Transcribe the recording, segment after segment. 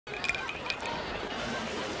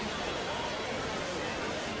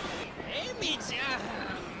みじゃ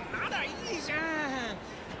ん。まだいいじゃん。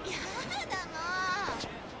やだもう。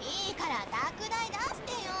いいから拓大出し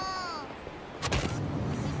てよ。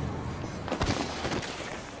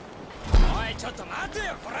おい、ちょっと待て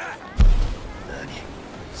よ、こら。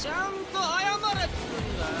ちゃんと謝れっつう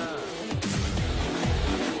んだよ。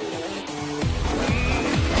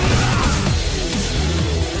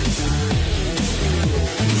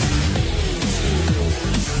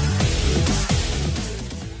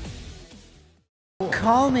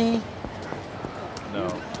Call me. No.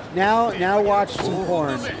 Now watch some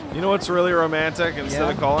porn. You know what's really romantic? Instead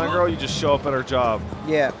of calling a girl, you just show up at her job.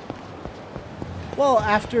 Yeah. Well,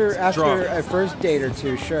 after Drunk. a first date or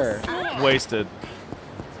two, sure. Wasted.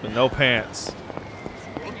 But no pants.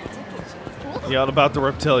 Yelled about the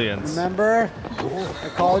reptilians. Remember? I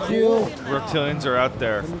called you. Reptilians are out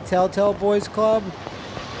there. From the Telltale Boys Club.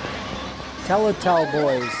 Telltale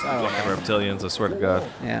Boys. I don't Fucking know. reptilians, I swear to God.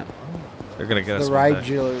 Yeah. They're gonna get us The one day.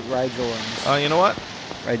 Rigelians. Oh, you know what?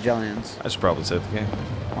 Rigelians. I should probably save the game.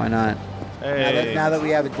 Why not? Hey. Now that we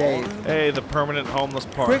have a date. Hey, the permanent homeless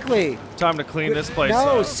park. Quickly. Time to clean this place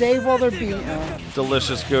No, up. save while they're being.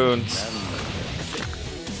 Delicious goons.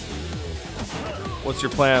 What's your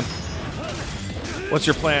plan? What's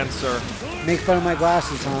your plan, sir? Make fun of my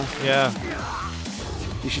glasses, huh? Yeah.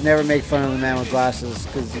 You should never make fun of the man with glasses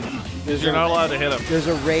because You're not allowed to hit him. There's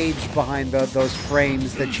a rage behind those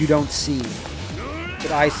frames that you don't see.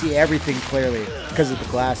 But I see everything clearly because of the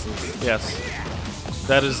glasses. Yes.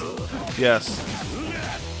 That is... Yes.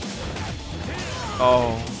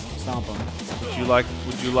 Oh. Stomp him.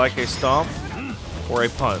 Would you like a stomp or a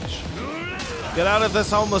punch? Get out of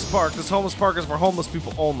this homeless park. This homeless park is for homeless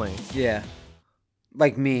people only. Yeah.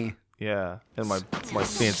 Like me. Yeah. In my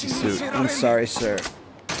fancy suit. I'm sorry, sir.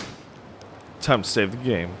 Time to save the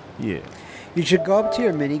game. Yeah. You should go up to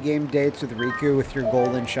your minigame dates with Riku with your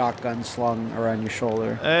golden shotgun slung around your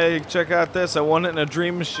shoulder. Hey, check out this. I won it in a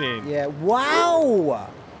dream machine. Yeah. Wow!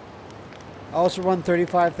 I also won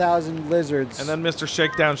 35,000 lizards. And then Mr.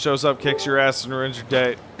 Shakedown shows up, kicks your ass, and ruins your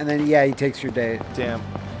date. And then, yeah, he takes your date. Damn.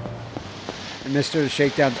 And Mr.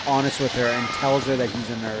 Shakedown's honest with her and tells her that he's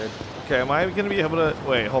a nerd. Okay, am I going to be able to...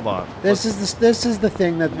 Wait, hold on. This is the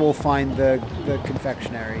thing that will find the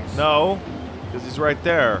confectionaries. No, because he's right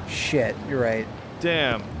there. Shit, you're right.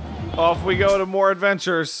 Damn. Off we go to more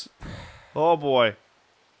adventures. Oh, boy.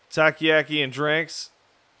 Takoyaki and drinks.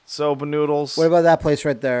 Soba noodles. What about that place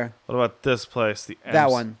right there? What about this place?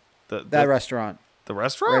 That one. That restaurant. The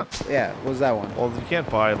restaurant? Right, yeah, what was that one? Well, you can't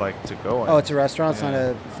buy, like, to go in. Oh, it's a restaurant?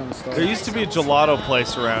 Yeah. It's not a store? There used to be a gelato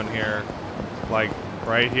place around here. Like,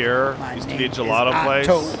 right here. Used to be a gelato place.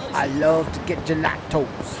 I love to get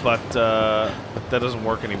gelatos. But that doesn't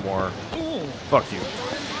work anymore. Fuck you.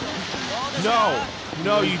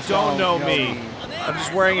 No, you don't know me. I'm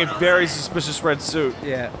just wearing a very suspicious red suit.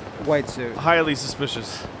 Yeah, white suit. Highly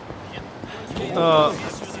suspicious.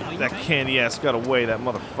 That candy ass got away. That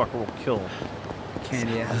motherfucker will kill him.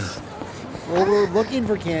 Candy ass. Well, we're looking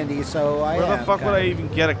for candy, so Where the fuck would I even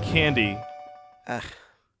get a candy?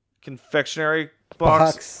 Confectionery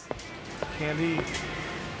box? Candy?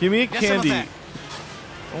 Give me a candy. I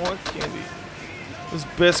want candy. There's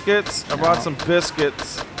biscuits. I brought some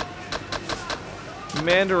biscuits.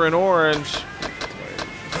 Mandarin orange.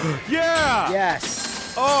 Yeah!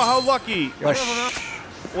 Yes. Oh, how lucky.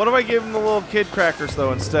 What if I gave him the little kid crackers,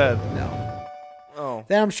 though, instead? No. Oh.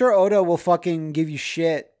 Then I'm sure Oda will fucking give you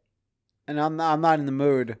shit. And I'm not in the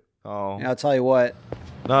mood. Oh. And I'll tell you what.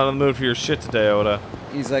 Not in the mood for your shit today, Oda.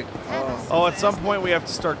 He's like, oh, at some point we have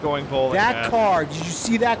to start going bowling. That car. Did you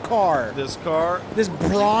see that car? This car? This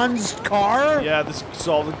bronzed car? Yeah, this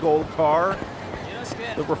solid gold car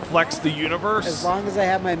that reflects the universe. As long as I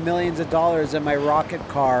have my millions of dollars in my rocket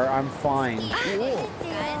car, I'm fine.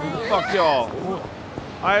 Fuck y'all.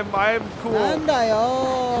 I'm cool.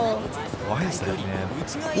 Why is that, man?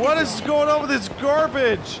 What is going on with this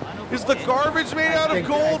garbage? Is the garbage made out of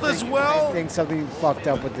gold as well? I think something fucked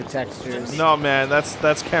up with the textures. No, man, that's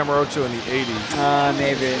Camarocho in the 80s.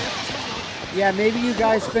 Maybe. Yeah, maybe you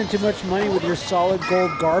guys spent too much money with your solid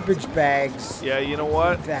gold garbage bags. Yeah, you know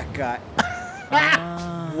what? That guy.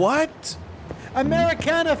 What?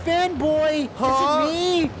 Americana fanboy! Huh? Is it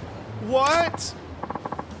me? What?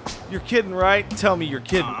 You're kidding, right? Tell me you're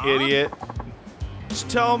kidding, idiot. Just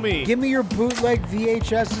tell me. Give me your bootleg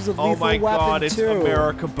VHSs of Lethal Weapon 2. Oh my god, it's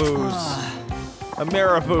America Booze.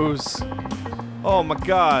 Ameribooze. Oh my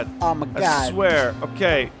god. Oh my god. I swear.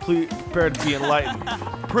 Okay, please prepare to be enlightened.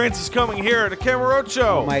 Prince is coming here to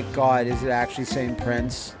Camarocho. Oh my god, is it actually saying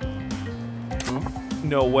Prince?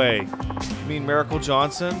 No way. mean Miracle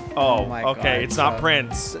Johnson? Oh, my okay. God, It's not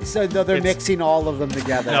Prince. So no, they're mixing all of them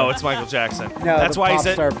together. No, it's Michael Jackson. No, that's the why pop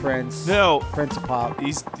he's star Prince. No, Prince of Pop.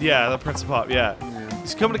 he's the Prince of Pop. Yeah.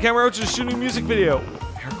 He's coming to Kamurocho to shoot a new music video.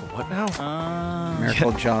 Miracle, what now?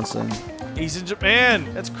 Miracle Johnson. He's in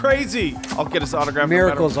Japan. That's crazy. I'll get his autograph.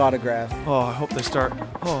 Miracle's autograph. Oh, I hope they start.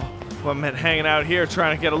 Oh, well, I'm hanging out here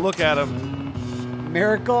trying to get a look at him.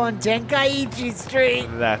 Miracle on Tenkaichi Street.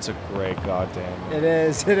 That's a great goddamn. It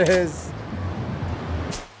is. It is.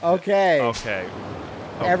 Okay. Okay.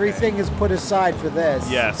 Everything is put aside for this.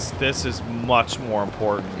 Yes, this is much more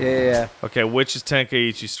important. Yeah. Okay, which is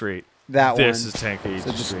Tenkaichi Street? That one. This is Tenkaichi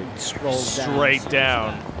So just Street. scrolls down. Straight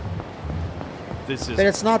down. This is. But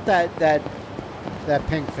it's not that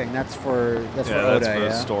pink thing. That's for Oda. That's for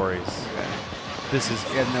the stories. This is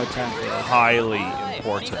We had no time for that. highly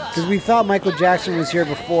important. Because we thought Michael Jackson was here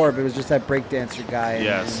before, but it was just that breakdancer guy.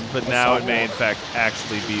 Yes, and but now it may in fact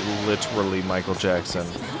actually be literally Michael Jackson.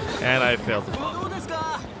 And I failed to find him.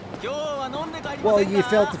 Well, you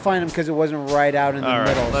failed to find him because it wasn't right out in the All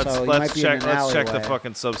middle, right, so he let's might be check. in an Let's check the alleyway.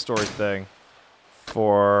 fucking sub-story thing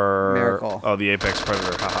for Miracle. Oh, the Apex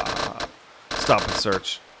Predator. Ha ha ha. Stop and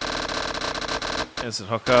search. Instant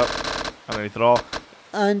hookup. Underneath it all.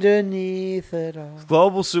 Underneath it all.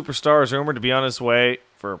 Global superstar is rumored to be on his way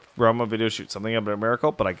for a promo video shoot. Something about a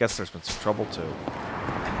miracle, but I guess there's been some trouble too.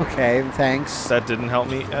 Okay, thanks. That didn't help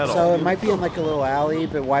me at all. So it might be in like a little alley,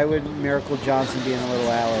 but why would Miracle Johnson be in a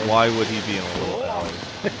little alley? Why would he be in a little alley?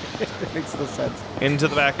 It makes no sense. Into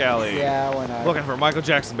the back alley. Yeah, why not? Looking for Michael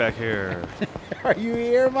Jackson back here. Are you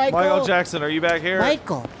here, Michael? Michael Jackson, are you back here?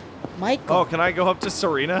 Michael. Oh, can I go up to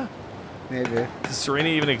Serena? Maybe. Does Serena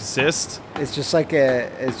even exist? It's just like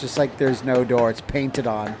there's no door. It's painted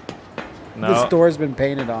on. No. This door's been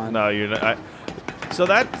painted on. No, you're not. So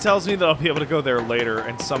that tells me that I'll be able to go there later,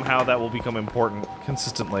 and somehow that will become important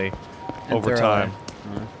consistently over time.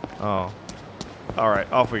 Oh. All right,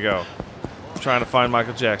 off we go. I'm trying to find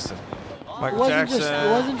Michael Jackson. Michael Jackson. It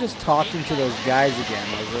wasn't just talking to those guys again,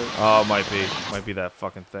 was it? Oh, it might be that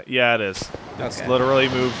fucking thing. Yeah, it is. It's Okay. literally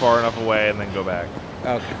move far enough away and then go back.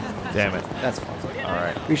 Okay. Damn it. That's fine. All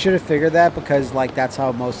right. We should have figured that because like that's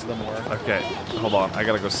how most of them work. Okay, hold on. I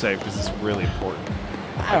gotta go save because it's really important.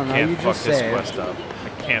 I don't know. Can't You fuck just this say. quest up. I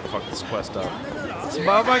can't fuck this quest up. It's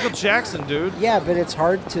about Michael Jackson, dude. Yeah, but it's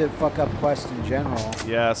hard to fuck up quests in general,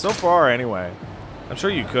 Yeah, so far anyway. I'm sure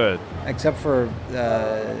you could. except for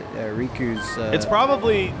Riku's. It's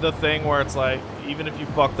probably the thing where it's like, even if you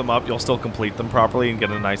fuck them up, you'll still complete them properly and get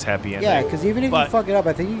a nice happy ending. Yeah, because even if you But fuck it up,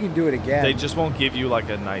 I think you can do it again. they just won't give you like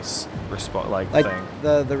a nice like thing.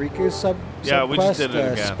 the Riku sub. Yeah, we just sub-quest, did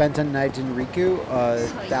it again. Spent a night in Riku.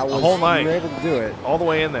 That was whole night. You were able to do it. All the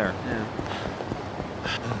way in there. Yeah.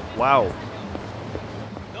 Wow.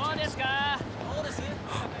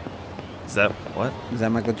 Is that what? Is that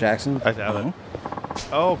Michael Jackson? I doubt it.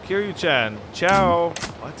 Oh, Kiryu-chan. Ciao.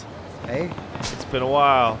 What? Hey. It's been a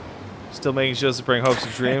while. Still making shows to bring hopes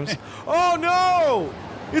and dreams. Oh no!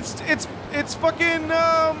 It's fucking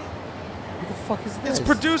Who the fuck is this? it's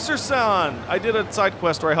producer-san. I did a side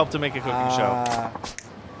quest where I helped him make a cooking show.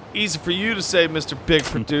 Easy for you to say, Mr. Big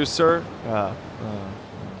Producer.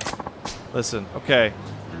 Listen, okay.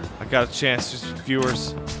 I got a chance, just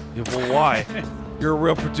viewers. Yeah, well, why? You're a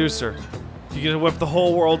real producer. You gonna whip the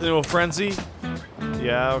whole world into a frenzy?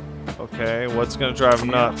 Yeah, okay. What's gonna drive him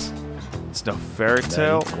nuts? It's no fairy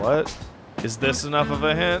tale. What? Is this enough of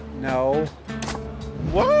a hint? No.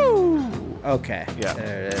 Whoa! Okay. Yeah.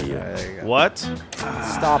 There it is. There you go. What?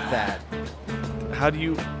 Stop that. How do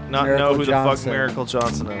you not Miracle know who the fuck Johnson. Miracle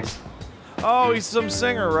Johnson is? Oh, he's some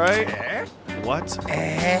singer, right? What?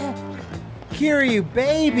 Kiryu,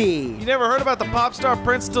 baby. You never heard about the pop star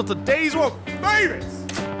Prince till today's world famous.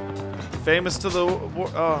 Famous to the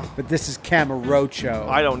But this is Kamurocho.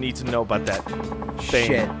 I don't need to know about that. Fame.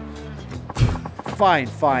 Shit. Fine,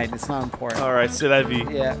 fine. It's not important. All right, c'est la vie.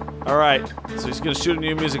 Yeah. All right, so he's gonna shoot a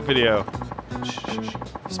new music video. Shh, shh, shh.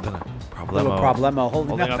 It's been a Little problemo. problemo holding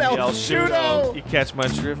Holding up up the El Shudo. Shudo. You catch my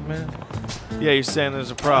drift, man? Yeah, you're saying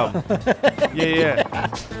there's a problem. yeah.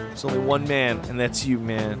 There's only one man, and that's you,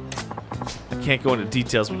 man. I can't go into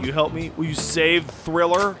details. Will you help me? Will you save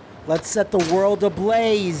Thriller? Let's set the world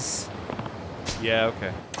ablaze. Yeah,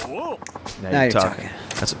 okay. Now you're talking.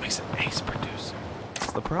 That's what makes an ace producer.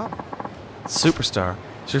 That's the problem. Superstar.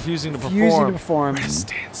 He's refusing to Refusing to perform.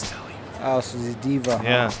 Stand still. Oh, so he's a diva. Huh?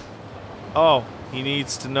 Yeah. Oh, he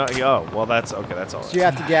needs to know. Oh, well, that's okay. That's all. So you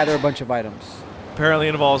have to gather a bunch of items. Apparently,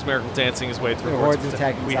 it involves miracle dancing his way through The hordes hordes of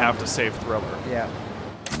attacking We have to save Thriller. Yeah.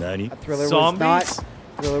 Nani? A Thriller Zombies? was not.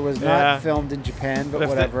 Thriller was Yeah. not filmed in Japan, but If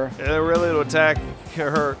whatever. They're really to attack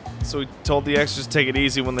her, so he told the extras to take it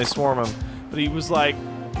easy when they swarm him. But he was like,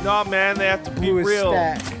 "No, man, they have to be Blew his real."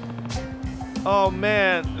 stack. Oh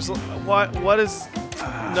man, what is?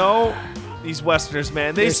 No, these Westerners,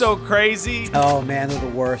 man, they so crazy. Oh man, they're the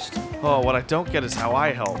worst. Oh, what I don't get is how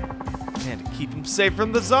I help, man, to keep them safe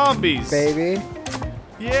from the zombies. Baby.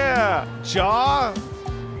 Yeah, Jaw.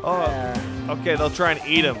 Oh, Yeah. okay, they'll try and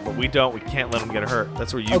eat him, but we don't. We can't let them get hurt.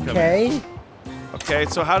 That's where you come in. Okay. Okay,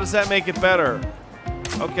 so how does that make it better?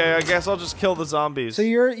 Okay, I guess I'll just kill the zombies. So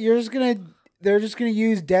you're just gonna they're just gonna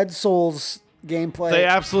use Dead Souls gameplay. They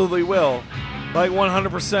absolutely will, like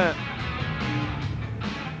 100%.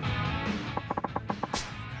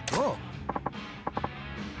 Whoa.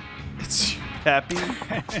 It's you, Pappy.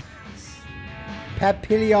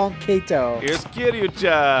 Papillon Kato. Here's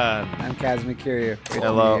Kiryu-chan. I'm Kazuma Kiryu. Great to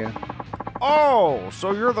Hello. meet you. Oh,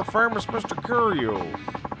 so you're the famous Mr. Kiryu.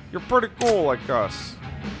 You're pretty cool like us.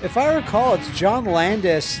 If I recall, it's John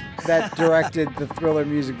Landis that directed the Thriller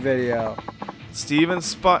music video. Is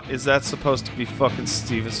that supposed to be fucking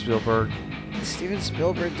Steven Spielberg? Steven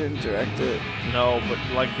Spielberg didn't direct it. No, but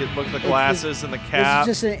like look at the glasses and the cap.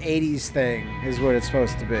 It's just an 80s thing, is what it's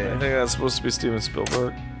supposed to be. I think that's supposed to be Steven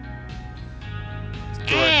Spielberg.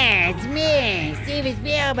 It's me, Steven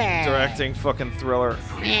Spielberg. Directing fucking Thriller.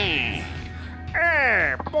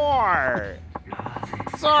 Hey, boy!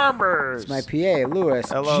 Zombies! It's my PA, Lewis.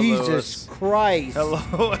 Hello, Jesus Lewis. Christ.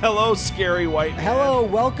 Hello, scary white man. Hello,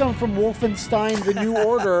 welcome from Wolfenstein: The New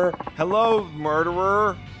Order. Hello,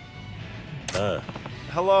 murderer.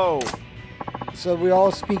 Hello. So we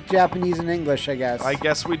all speak Japanese and English, I guess. I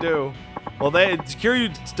guess we do. Well,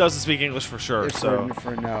 Kiryu doesn't speak English for sure, If so...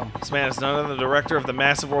 for no. This man is none other than the director of the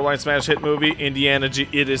massive worldwide smash hit movie, Indiana G.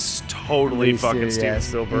 It is totally fucking Steven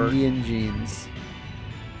Spielberg. Indian jeans.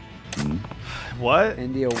 What?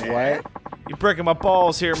 India what? You're breaking my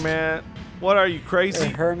balls here, man. What are you, crazy?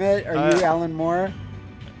 Hermit? Are you Alan Moore?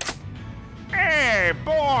 Hey,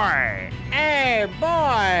 boy! Hey,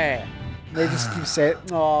 boy! They just keep saying,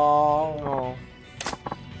 "Aww." Oh.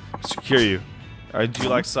 Mr. Kiryu, do you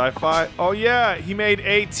like sci-fi? Oh yeah, he made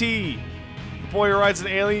A.T. The boy who rides an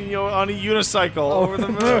alien on a unicycle over the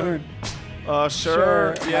moon. Sure.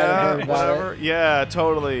 Sure, Yeah, heard about whatever. Yeah,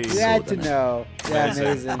 totally. You had to know. Yeah, Amazing.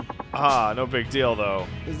 amazing. Ah, no big deal though.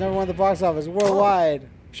 There's number one at the box office worldwide.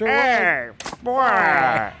 Sure. Hey,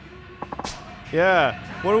 boy! Yeah.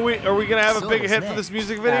 What are we gonna have a big hit for this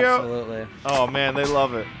music video? Absolutely. Oh man, they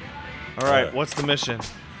love it. All right, what's the mission?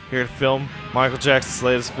 Here to film Michael Jackson's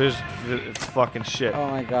latest fucking shit. Oh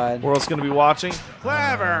my god. World's gonna be watching.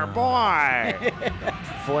 Clever boy.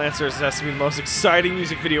 Full answer is it has to be the most exciting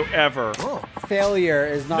music video ever. Failure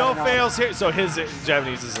is not. No fails here. So his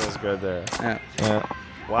Japanese isn't as good there. Yeah.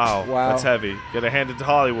 Wow. Wow. That's heavy. Gotta hand it to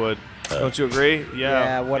Hollywood. Don't you agree?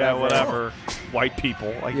 Yeah, whatever. Yeah, whatever. White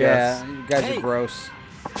people, I Yeah, guess. you guys are gross.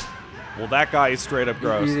 Well, that guy is straight up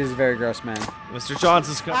gross. He is a very gross man. Mr.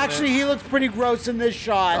 Johnson's coming Actually, in. he looks pretty gross in this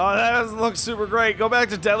shot. Oh, that doesn't look super great. Go back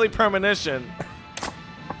to Deadly Premonition.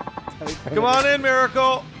 Come on in,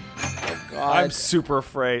 Miracle. Oh, God. I'm super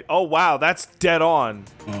afraid. Oh, wow. That's dead on.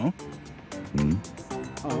 Oh.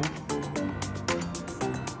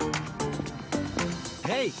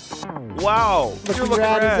 Hey, Wow. You're Looking looking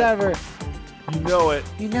rad as rad. ever. You know it.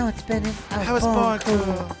 You know it's been I was born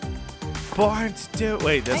cool. Born to do.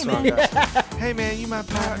 Wait, that's wrong guy. Hey, man, you my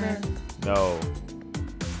partner. No.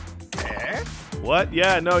 What?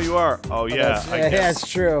 Yeah, no, you are. Oh, yeah. I guess.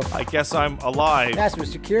 That's true. I guess I'm alive. That's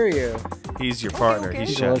Mr. Kiryu. He's your partner. okay. He's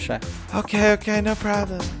He's a little shy. shy. Okay, no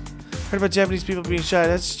problem. Heard about Japanese people being shy.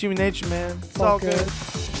 That's just human nature, man. It's all good.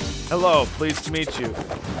 Hello, pleased to meet you.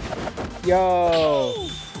 Yo.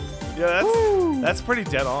 Yeah, that's pretty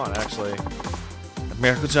dead on, actually.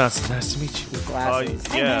 Miracle Johnson, nice to meet you. With glasses.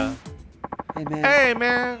 Yeah. Hey, man. Hey,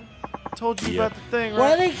 man. Told you about the thing,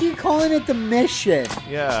 Why right? do they keep calling it the mission?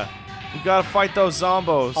 Yeah. We gotta fight those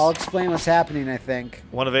zombos. I'll explain what's happening, I think.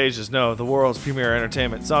 One of Asia's, no, the world's premier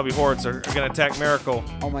entertainment. Zombie hordes are gonna attack Miracle.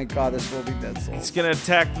 Oh my god, this will be Dead It's Souls. gonna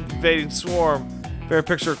attack the invading swarm. Very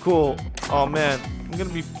picture cool. Oh man, I'm gonna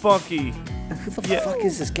be funky. Who the Yeah. fuck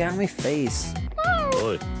is this? Get out of my face.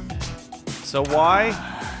 So why?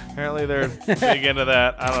 Apparently they're big into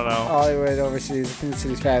that. I don't know. Hollywood overseas. I think the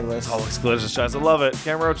city's fabulous. Oh, looks delicious, guys. I love it.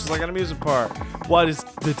 Camera Roach is like an amusement park. What is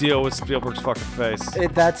the deal with Spielberg's fucking face?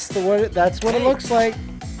 That's what it looks like.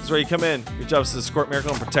 This is where you come in. Your job is to escort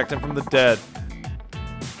Miracle and protect him from the dead.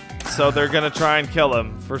 So they're gonna try and kill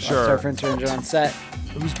him for sure. Our friends are on set.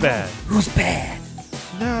 Who's bad? Who's bad?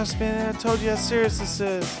 No, man. I told you how serious this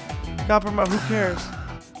is. Compromise. Who cares?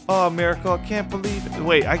 Oh, Miracle! I can't believe it.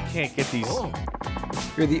 Wait, I can't get these.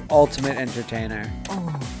 You're the ultimate entertainer.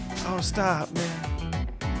 Oh, stop, man.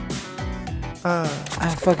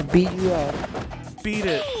 I fucking beat you up. Beat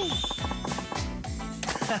it.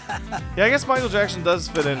 Yeah, I guess Michael Jackson does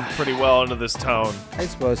fit in pretty well into this tone. I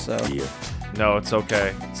suppose so. No, it's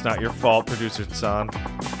okay. It's not your fault, producer San.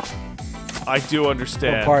 I do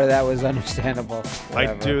understand. Well, part of that was understandable.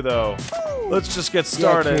 I do, though. Let's just get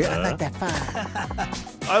started. Yeah, I like that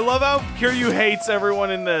fine. I love how Kiryu hates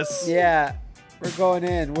everyone in this. Yeah, we're going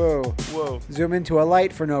in. Whoa. Whoa. Zoom into a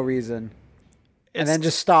light for no reason. And then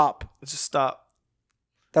just stop. Just stop.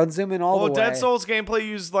 Don't zoom in all the way. Well, Dead Souls gameplay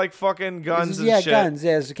used like fucking guns and shit. Yeah, guns.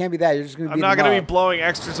 Yeah, so it can't be that. You're just gonna be. I'm not gonna be blowing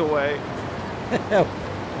extras away.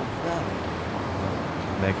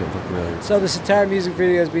 Make it look really. So this entire music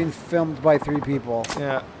video is being filmed by 3 people.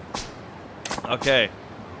 Yeah. Okay.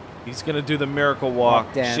 He's gonna do the miracle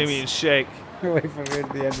walk, dance. shimmy and shake. Away from here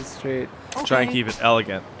to the end of the street. Okay. Try and keep it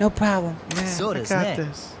elegant. No problem. Man, So I does got Nick.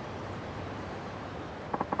 this.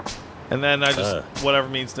 And then I just whatever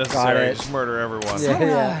means necessary, just murder everyone. Yeah,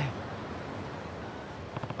 yeah.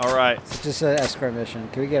 All right. It's just an escort mission.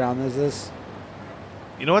 Can we get on this?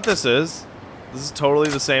 You know what this is? This is totally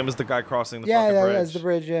the same as the guy crossing the fucking bridge. Yeah, that's the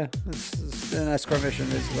bridge. Yeah, it's an escort mission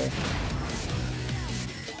basically.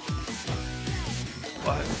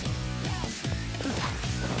 What?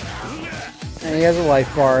 And he has a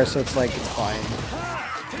life bar, so it's like it's fine.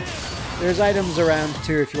 There's items around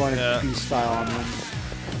too if you want to be style on them.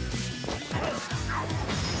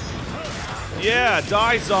 Yeah,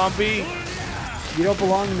 die, zombie. You don't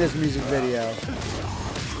belong in this music video.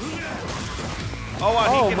 Oh,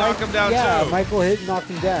 and he can knock him down yeah, too. Michael knocked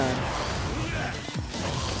him down.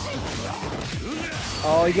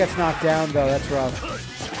 Oh, he gets knocked down though. That's rough.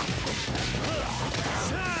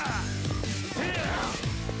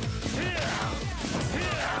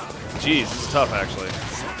 Jeez, it's tough actually.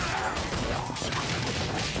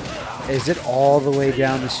 Is it all the way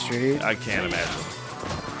down the street? I can't imagine.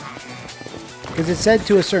 Because it said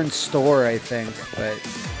to a certain store, I think, but...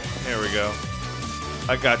 Here we go.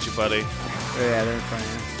 I got you, buddy. Oh, yeah, they're in front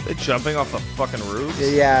of They jumping off the fucking roofs? you.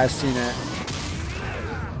 Yeah, I've seen it.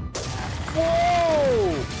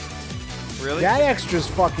 Whoa! Really? That extra's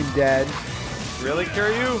fucking dead. Really,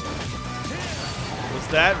 Kiryu? Was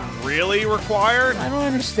that really required? I don't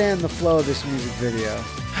understand the flow of this music video.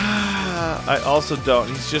 I also don't.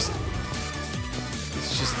 He's just...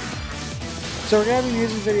 So we're gonna have a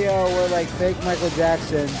music video where like fake Michael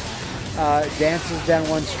Jackson dances down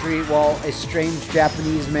one street while a strange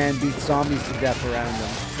Japanese man beats zombies to death around him.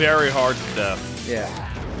 very hard to death. Yeah.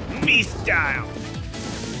 Beast style.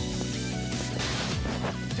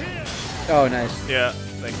 Oh, nice. Yeah,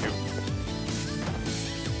 thank you.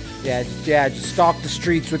 Yeah, just stalk the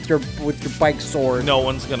streets with your bike sword. No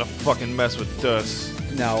one's gonna fucking mess with this.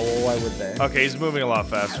 No, well, why would they? Okay, he's moving a lot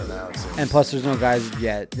faster now. It seems. And plus, there's no guys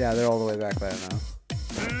yet. Yeah, they're all the way back there now.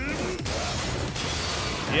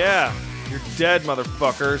 Yeah, you're dead,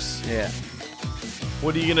 motherfuckers. Yeah.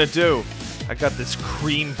 What are you gonna do? I got this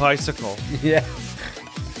cream bicycle. Yeah.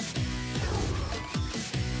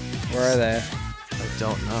 Where are they? I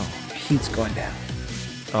don't know. Heat's going down.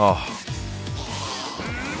 Oh.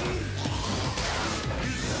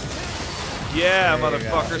 Yeah, There you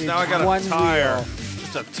motherfuckers. go. Now I It's got a one tire. wheel.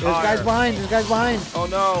 Just a There's tire. guys behind. There's guys behind. Oh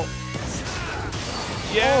no.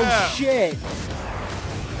 Yeah. Oh shit.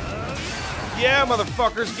 Yeah,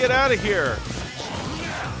 motherfuckers, get out of here.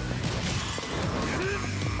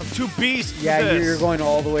 I'm too beast for Yeah, this. you're going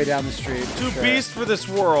all the way down the street. Too Sure. beast for this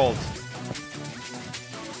world.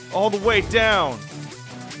 All the way down.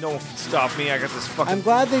 No one can stop me. I got this fucking... I'm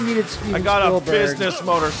glad they needed Steven I got a Spielberg business to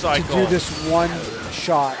motorcycle. do this one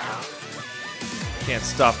shot. Can't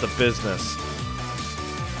stop the business.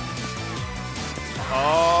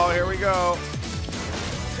 Oh, here we go.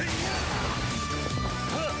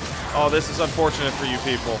 Oh, this is unfortunate for you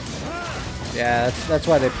people. Yeah, that's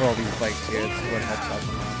why they put all these bikes here. It's what helps out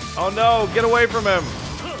the most. Oh no, get away from him.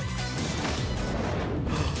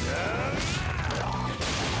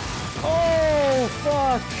 Oh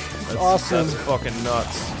fuck! That's awesome. That's fucking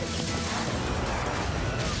nuts.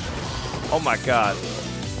 Oh my god.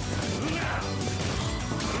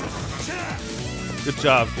 Good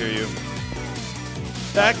job, Kiryu.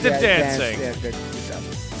 Back to dancing. Yeah, good job.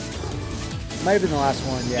 Might have been the last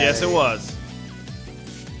one. Yeah. Yes, it was.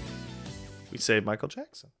 We saved Michael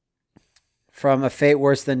Jackson. From a fate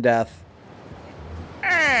worse than death.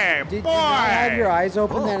 Hey, Did boy! you not have your eyes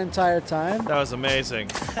open that entire time? That was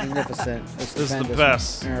amazing. Magnificent. This is the stupendous.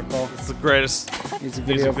 best. Miracle. It's the greatest Music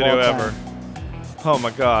music of video all ever. time. Oh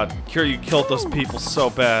my god. Kiryu killed those people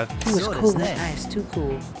so bad. He was So cool. does Nick. Nice. Too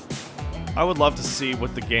cool. I would love to see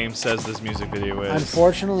what the game says this music video is.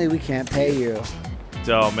 Unfortunately, we can't pay you.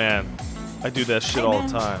 Oh man. I do that shit all the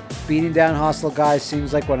time. Beating down hostile guys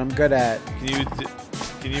seems like what I'm good at. Can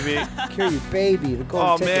you be? Kiryu, baby, the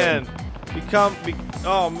golden Oh ticket. man,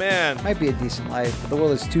 oh man. Might be a decent life, but the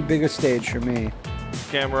world is too big a stage for me.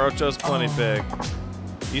 Camarocho's plenty big.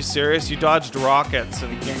 You serious? You dodged rockets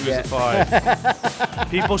in Yakuza 5.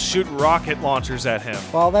 People shoot rocket launchers at him.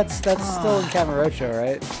 Well, that's still in Kamurocho,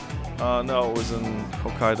 right? No, it was in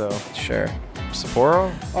Hokkaido. Sure.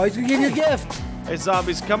 Sapporo? Oh, he's gonna give you a gift. Hey,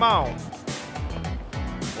 zombies, come on.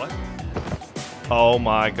 What? Oh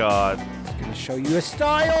my god. He's gonna show you a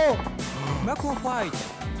style. Knuckle fight.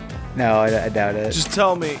 No, I doubt it. Just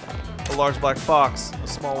tell me. A large black box. A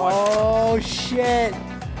small white. Oh shit.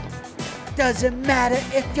 Doesn't matter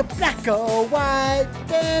if you're black or white.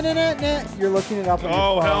 Da-na-na-na. You're looking it up on your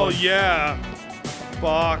Oh, phone. hell yeah.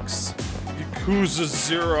 Box. Yakuza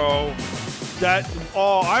 0.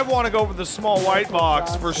 I want to go for the small white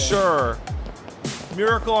box for sure.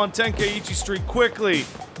 Miracle on Tenkeichi Street, quickly.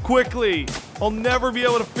 Quickly. I'll never be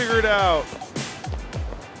able to figure it out.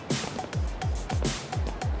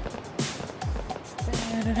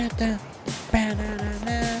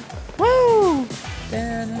 Woo!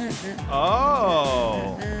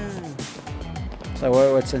 Oh.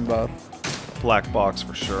 So what's in both? Black box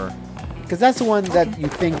for sure. Because that's the one that you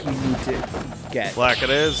think you need to get. Black it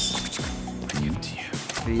is. Give to you.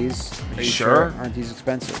 These? Are you sure? Aren't these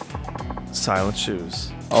expensive? Silent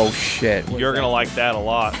shoes. Oh shit. You're gonna like that a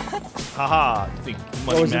lot. Haha. Think money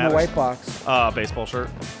What was in the matters. white box? Baseball shirt.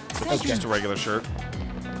 It's just a regular shirt.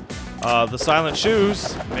 The silent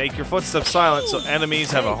shoes make your footsteps silent, so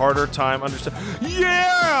enemies have a harder time understanding.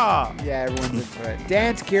 Yeah! Yeah, everyone's into it.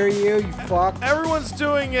 Dance, Kiryu, you fuck. Everyone's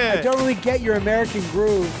doing I it. don't really get your American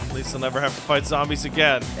groove. At least I'll never have to fight zombies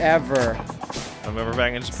again. Ever. If I'm ever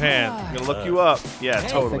back in Japan, I'm gonna look you up. Yeah,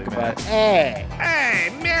 totally, Think man. about it. Hey! Hey,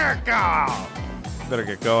 Miracle! Better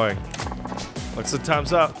get going. Looks the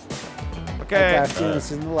time's up. Okay. I feel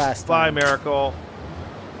this isn't the last Bye, time. Miracle.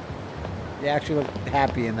 You actually look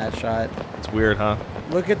happy in that shot. It's weird, huh?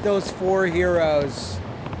 Look at those 4 heroes.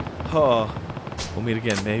 Oh, we'll meet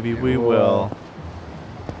again. Maybe we will.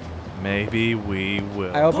 Maybe we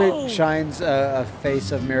will. I hope it shines a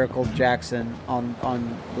face of Miracle Jackson on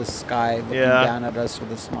the sky, looking down at us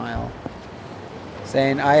with a smile,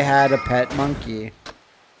 saying, "I had a pet monkey."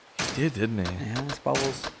 He did, didn't he? Yeah, it's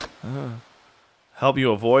Bubbles. Help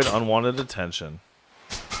you avoid unwanted attention.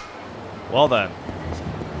 Well then,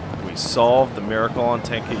 we solved the miracle on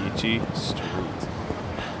Tenkeichi Street.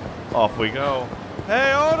 Off we go.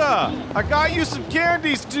 Hey Oda, I got you some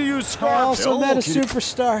candies to use, I Scarf. also met a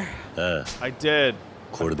superstar. I did.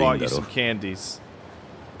 I bought you some candies.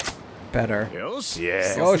 Better. Yeah. Nice.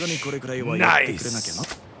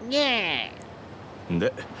 Yeah.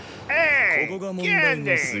 Hey,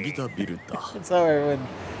 candy. That's how everyone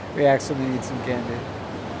reacts when they need some candy.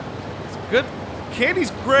 Good.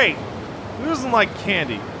 Candy's great. Who doesn't like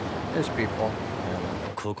candy? There's people.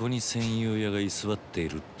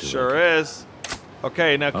 Sure is.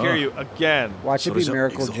 Okay, now Kiryu again. Watch it be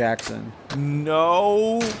Miracle Jackson.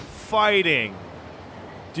 No fighting.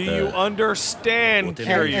 Do you understand,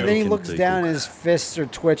 Kiryu? And then he looks down, his fists are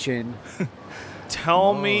twitching.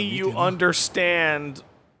 Tell me you understand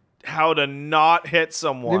how to not hit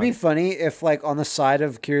someone. It'd be funny if, like, on the side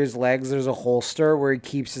of Kiryu's legs, there's a holster where he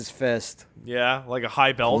keeps his fist. Yeah, like a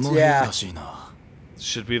high belt. Yeah.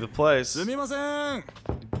 Should be the place. Can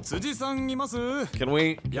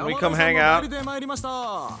we come hang out? What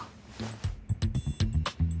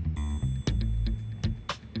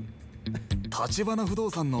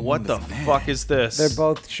the fuck is this? They're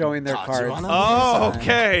both showing their cards. Oh,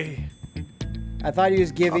 okay. I thought he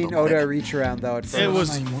was giving Oda a reach around, though, at first. It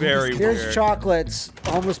was very Here's weird. chocolates.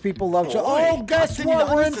 Homeless people love chocolate. Oh, guess what?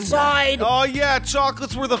 We're inside. Oh yeah,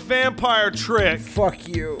 chocolates were the vampire trick. Fuck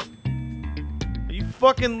you. Are you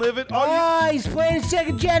fucking living? Oh, he's playing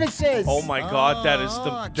Sega Genesis. Oh my god,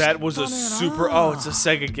 that was a super. Oh, it's a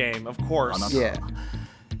Sega game, of course. Yeah.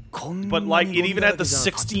 But like, it even had the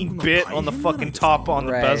 16-bit on the fucking top on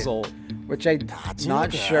the bezel. Which I'm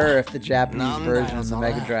not sure if the Japanese version of the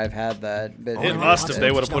Mega Drive had that. But It must have. They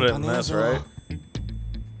would have put it in this, right?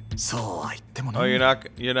 Oh, you're not gonna.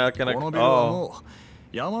 Oh, you're not gonna go. Oh,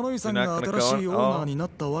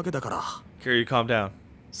 Kiryu, calm down.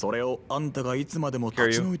 Kiryu,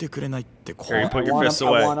 put your fists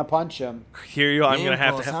away. I want to punch him. Kiryu, I'm gonna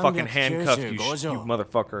have to fucking handcuff you, you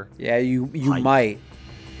motherfucker. Yeah, you might.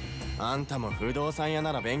 あんたも不動産屋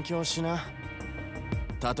なら勉強しな。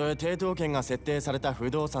たとえ抵当権が設定された不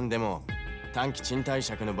動産でも短期賃貸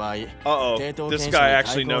借の場合、抵当権者に対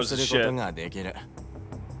抗することができる。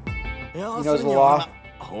要するに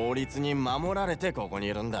法律に守られてここに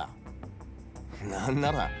いるんだ。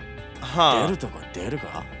Huh.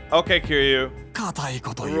 Okay, Kiryu.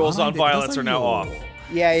 The rules on violence are now off.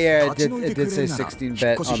 Yeah, it did say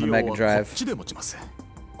 16-bit on the Mega Drive.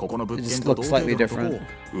 It just looks slightly different.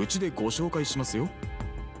 We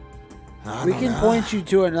can point you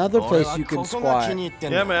to another place you can squat.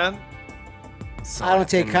 Yeah, man. I don't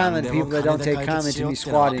take kindly to people that don't take kindly to me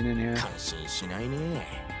squatting in here.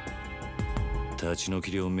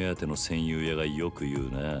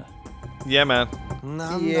 Yeah, man.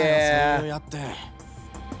 Yeah.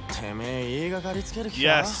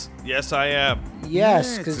 Yes, I am.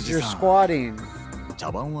 Yes, because you're squatting.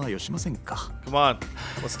 Come on,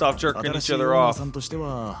 let's stop jerking each other off.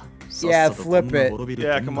 Yeah, flip it.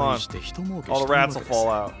 Yeah, come on. All the rats will fall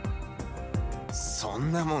out.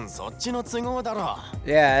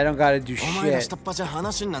 Yeah, I don't gotta do shit.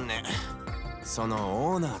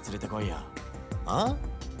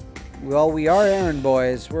 Well, we are errand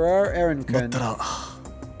boys. We're our errand kun.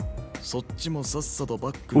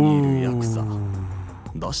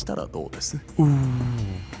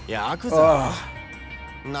 Yakuza.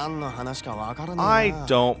 I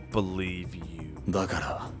don't believe you.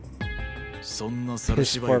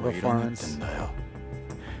 His poor performance.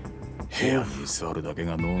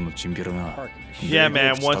 Yeah,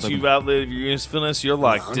 man, once you've outlived your usefulness, you're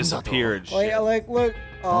like disappeared. Wait, look.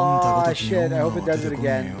 Oh, shit, I hope it does it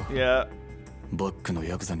again. Yeah.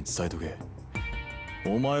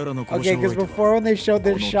 Okay, because before when they showed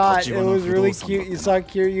their shot, it was really cute. You saw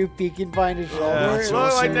Kiryu peeking behind his shoulder.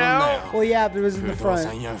 Look, like now? Well, yeah, but it was in the front.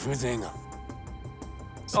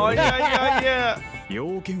 Oh, yeah.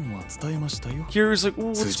 Kiryu's like, ooh,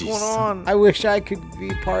 what's going on? I wish I could be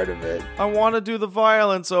part of it. I want to do the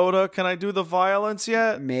violence, Oda. Can I do the violence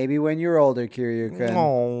yet? Maybe when you're older, Kiryu-kun.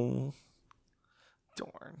 Oh.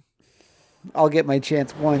 Darn. I'll get my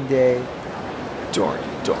chance one day. Darn.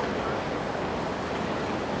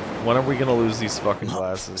 When are we gonna lose these fucking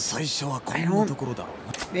glasses? I don't.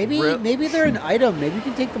 Maybe they're an item. Maybe you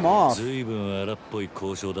can take them off.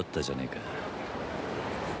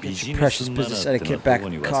 Get your precious business etiquette back at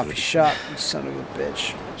the coffee shop, you son of a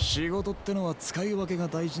bitch.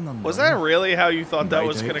 Was that really how you thought that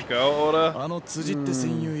was gonna go, Oda?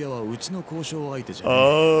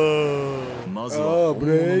 Oh,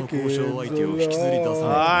 break it.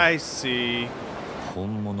 I see.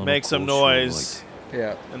 Make some noise.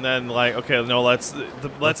 Yeah. And then like, okay, no, let's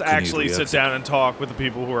actually sit down and talk with the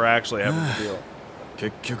people who are actually having the deal.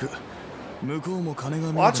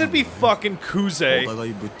 Watch it be fucking Kuze.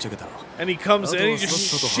 And he comes in and he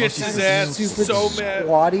just shits his ass so mad.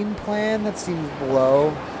 Squatting plan that seems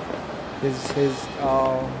below his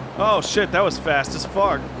Oh shit, that was fast as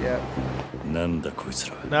fuck. Yeah.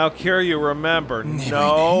 Now Kiryu, remember,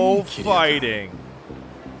 no fighting.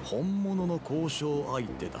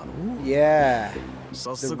 Yeah.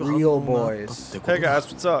 The real boys. Hey guys,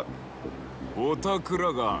 what's up?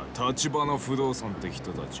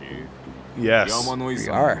 Yes. We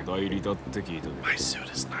are. My suit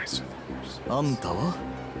is nicer than yours. Oh,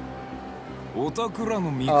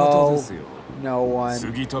 no one.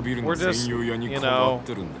 We're just,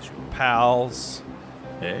 pals.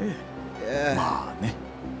 Yeah.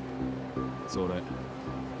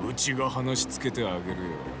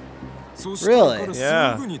 Really?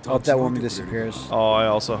 Yeah. Hope that woman disappears. Oh, I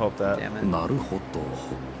also hope that. Damn it.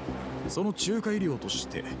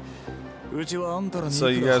 So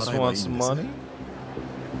you guys want some money?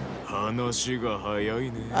 I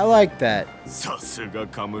like that. Just,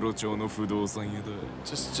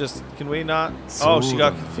 can we not? Oh, she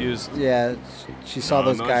got confused. Yeah, she saw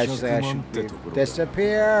those guys. She's like, I should leave.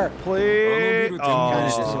 Disappear! Please! Kind of Oh.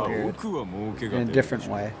 disappeared. In a different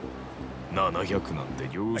way. I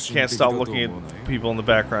can't stop looking at people in the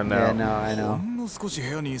background now. Yeah, no, I know. You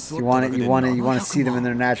want to see them in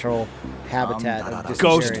their natural habitat of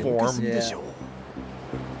Ghost disappearing. form. Yeah.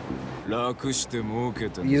 These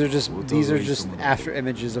are just after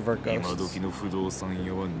images of our ghosts. You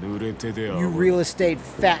real estate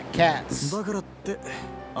fat cats. This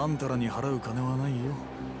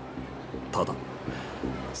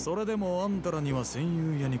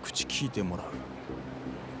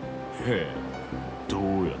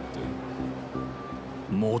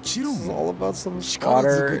is all about some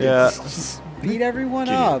squatter. Yeah. Just beat everyone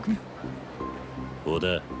up.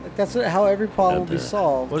 Like that's how every problem will be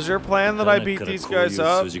solved. Was your plan that I beat these guys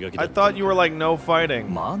up? I thought you were like, no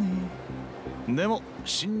fighting. No,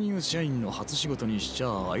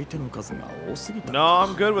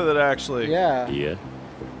 I'm good with it actually. Yeah.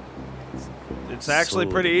 It's actually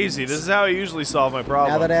pretty easy. This is how I usually solve my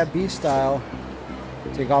problem. Now that I have beast style,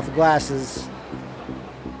 take off the glasses.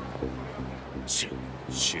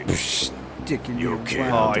 dicking you.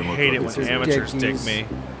 Oh, I hate it when amateurs dick me.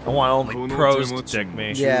 I want only pros to dick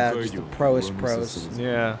me. Yeah, just the pros.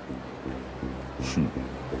 Yeah.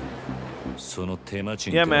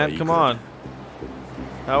 Yeah, man, come on.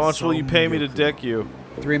 How much will you pay me to dick you?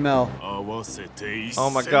 3 mil.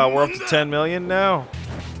 Oh my god, we're up to 10 million now?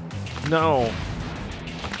 No.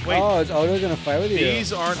 Wait. Oh, is Odo gonna fight with you?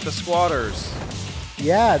 These aren't the squatters.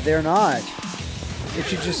 Yeah, they're not. It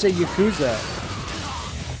should just say Yakuza.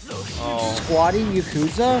 Oh. Squatting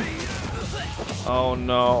Yakuza? Oh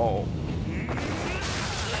no.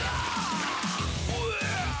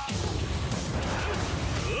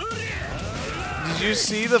 Did you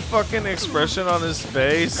see the fucking expression on his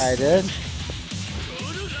face? I did.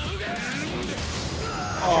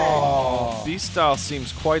 Oh. Beast style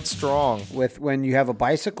seems quite strong. With when you have a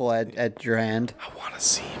bicycle at your hand. I want to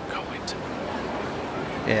see him go into.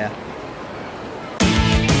 Yeah.